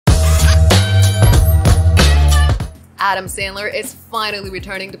Adam Sandler is finally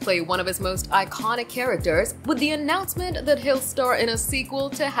returning to play one of his most iconic characters with the announcement that he'll star in a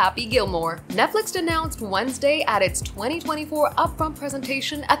sequel to Happy Gilmore. Netflix announced Wednesday at its 2024 Upfront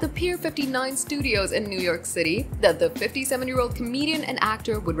presentation at the Pier 59 studios in New York City that the 57-year-old comedian and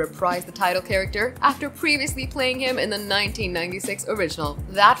actor would reprise the title character after previously playing him in the 1996 original.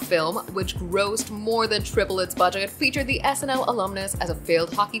 That film, which grossed more than triple its budget, featured the SNL alumnus as a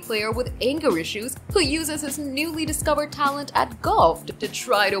failed hockey player with anger issues who uses his newly discovered talent at golf to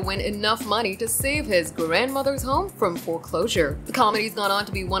try to win enough money to save his grandmother's home from foreclosure. The comedy's gone on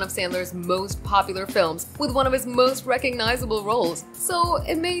to be one of Sandler's most popular films, with one of his most recognizable roles, so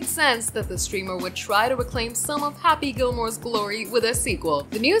it made sense that the streamer would try to reclaim some of Happy Gilmore's glory with a sequel.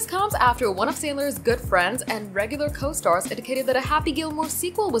 The news comes after one of Sandler's good friends and regular co-stars indicated that a Happy Gilmore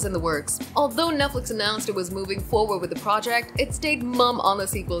sequel was in the works. Although Netflix announced it was moving forward with the project, it stayed mum on the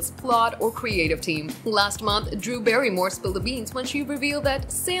sequel's plot or creative team. Last month, Drew Barrymore spilled the beans when she revealed that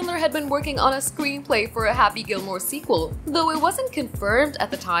Sandler had been working on a screenplay for a Happy Gilmore sequel, though it wasn't confirmed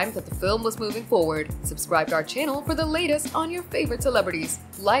at the time that the film was moving forward. Subscribe to our channel for the latest on your favorite celebrities.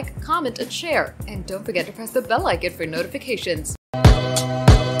 Like, comment, and share, and don't forget to press the bell icon for notifications.